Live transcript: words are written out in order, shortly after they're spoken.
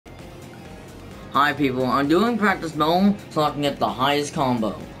Hi people, I'm doing practice mode so I can get the highest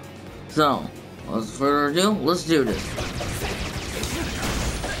combo. So, without further ado, let's do this.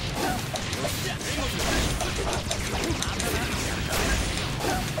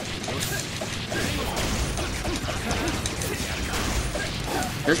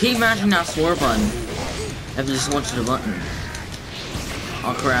 Just keep mashing that sword button if you switch the button.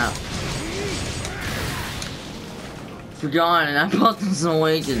 Oh crap. Forgot, and I button's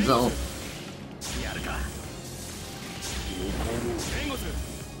awakened, so...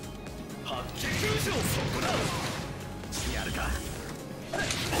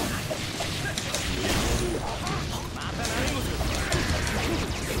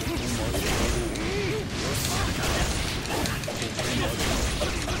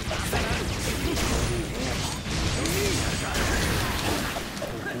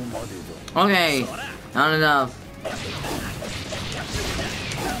 Okay, not enough.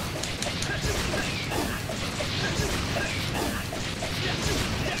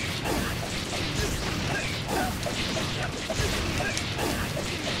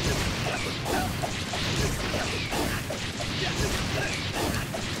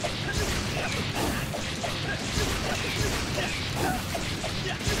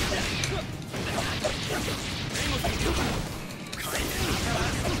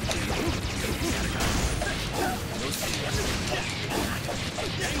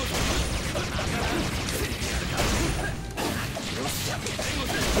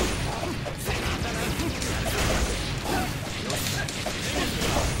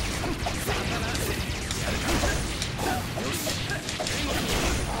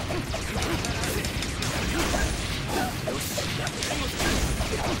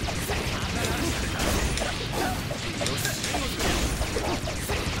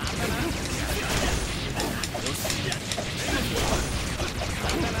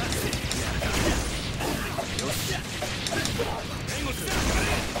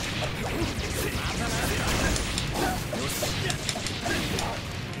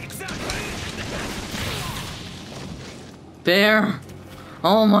 There!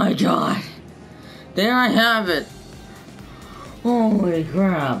 Oh my god! There I have it! Holy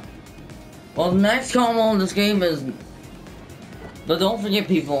crap! Well, the max combo in this game is... But don't forget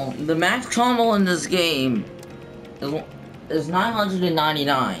people, the max combo in this game is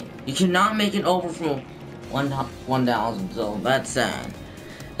 999. You cannot make it over from 1,000, so that's sad.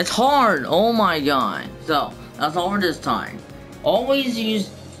 It's hard! Oh my god! So, that's all for this time. Always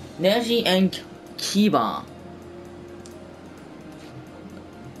use Neji and Kiba.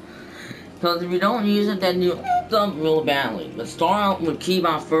 Because if you don't use it, then you f up real badly. But start out with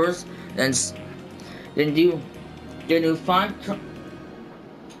Kiba first, then do 5,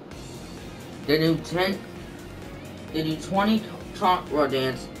 then do 10, then do 20 chakra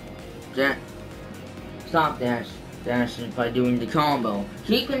dance, stop dashes by doing the combo.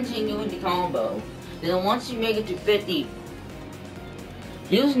 Keep continuing the combo. Then once you make it to 50,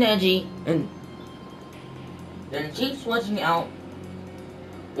 use Neji and then keep switching out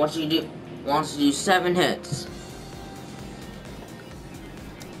once you do 7 hits.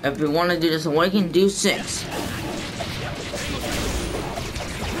 If you want to do this awaken, do 6.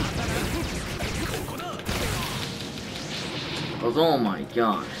 Oh my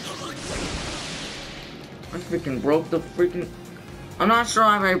gosh. I freaking broke the freaking... I'm not sure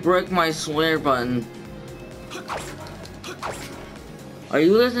if I broke my swear button. Are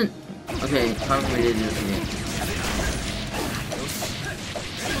you listening? Okay, time for me to do this again.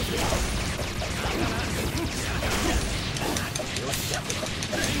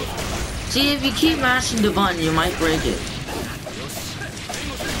 See, if you keep mashing the button, you might break it.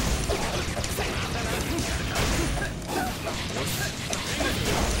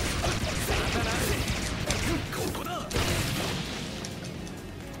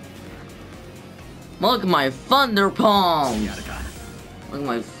 Look at my thunder palms!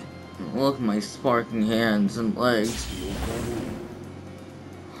 Look at my sparking hands and legs.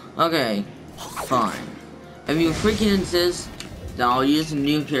 Okay, fine. If you freaking insist, then I'll use a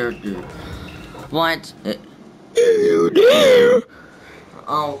new character. But you dare!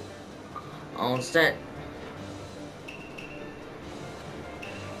 I'll set.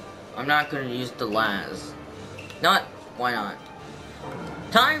 I'm not gonna use the last. Why not?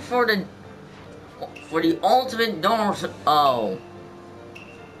 Time for the ultimate donor. Oh,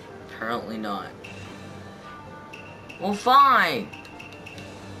 apparently not. Well, fine.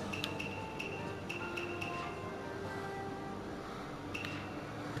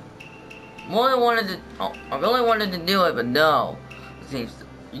 I really wanted to do it, but no.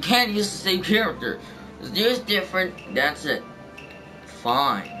 You can't use the same character. Just use different. That's it.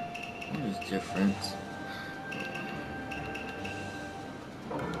 Fine. What is different?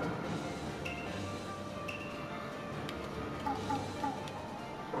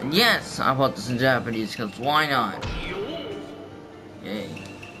 And yes, I bought this in Japanese, because why not? Yay.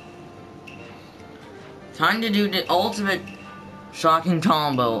 Time to do the ultimate shocking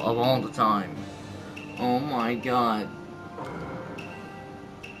combo of all the time. Oh my god.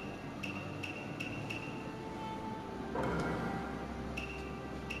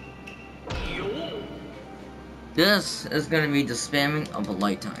 This is gonna be the spamming of a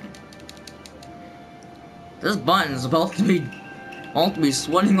lifetime. This button is about to be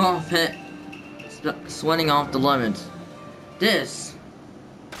sweating off the limit. This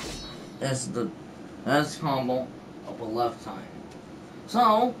is the best combo of a lifetime.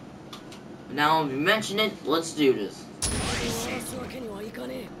 So, now we mention it, let's do this.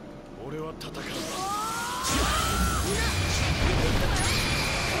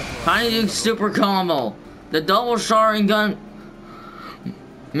 Tiny Duke super combo. The double Sharingan.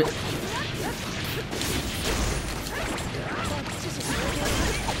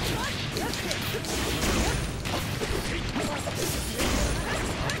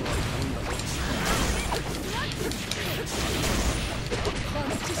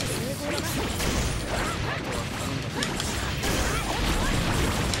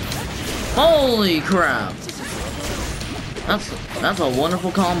 Holy crap! That's a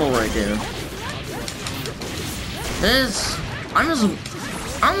wonderful combo right there.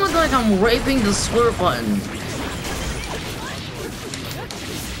 I look like I'm raping the squirt button.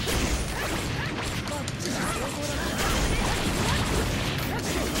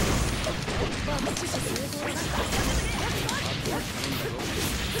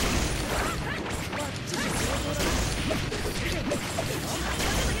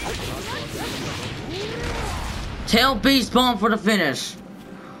 Tail beast bomb for the finish.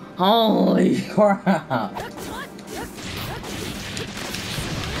 Holy crap.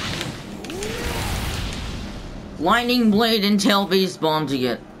 Lightning blade and tail beast bomb to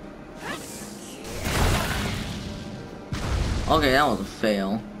get. Okay, that was a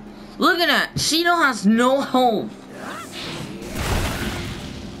fail. Look at that. Shido has no health.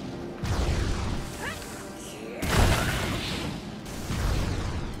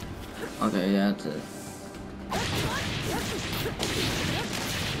 Okay, yeah, that's it.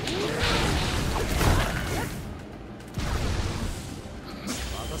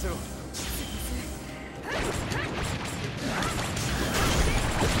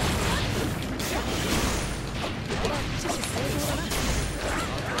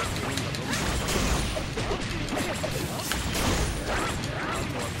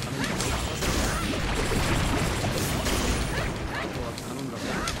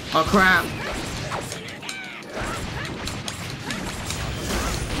 Oh crap.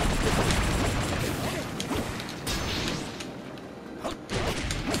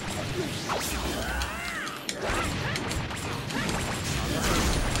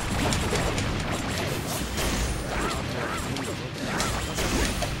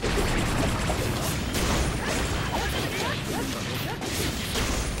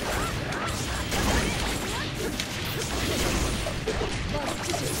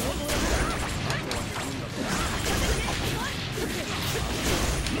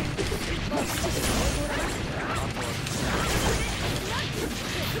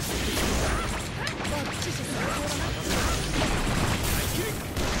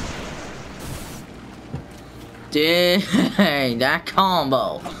 Dang, that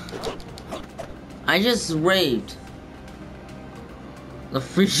combo. I just raped the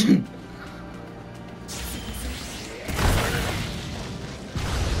freaking.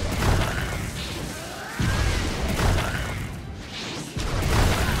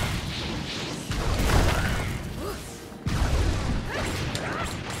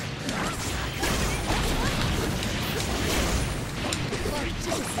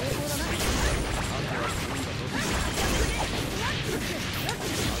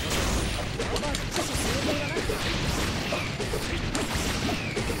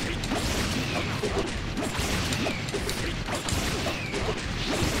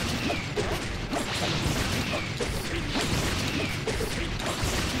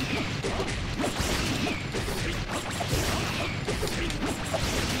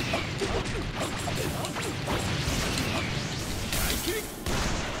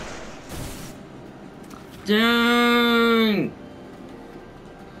 Dang!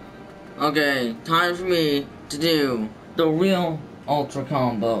 Okay, time for me to do the real ultra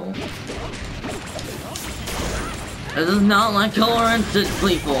combo. This is not like Killer Instinct,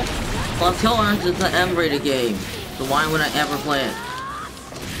 people. Plus, Killer Instinct is an M-rated game, so why would I ever play it?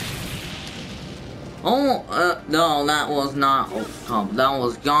 Oh, no, that was not combo. That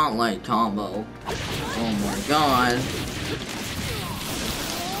was gauntlet combo. Oh my god.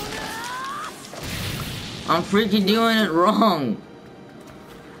 I'm freaking doing it wrong.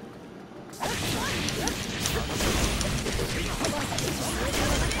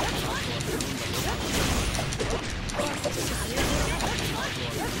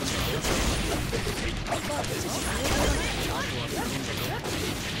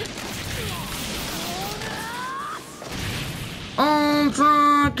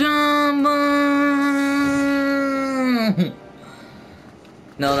 Ultra combo!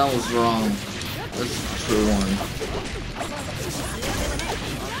 No, that was wrong. That's the true one.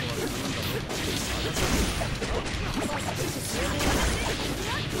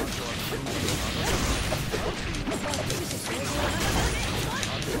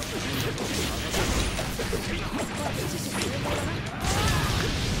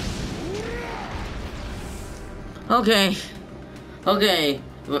 Okay. Okay,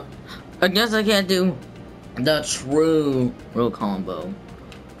 I guess I can't do the true real combo.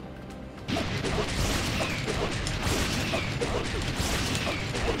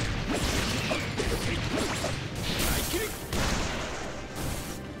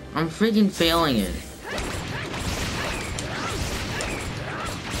 I'm freaking failing it.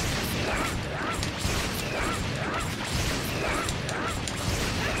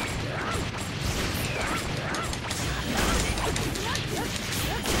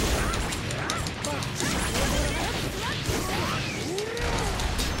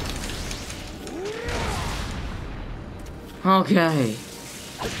 Okay.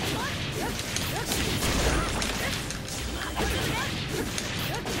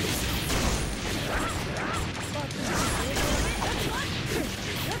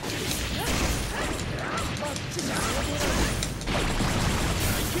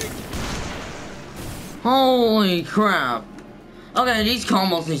 Holy crap. Okay, these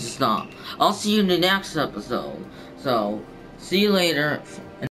combos need to stop. I'll see you in the next episode. So, see you later.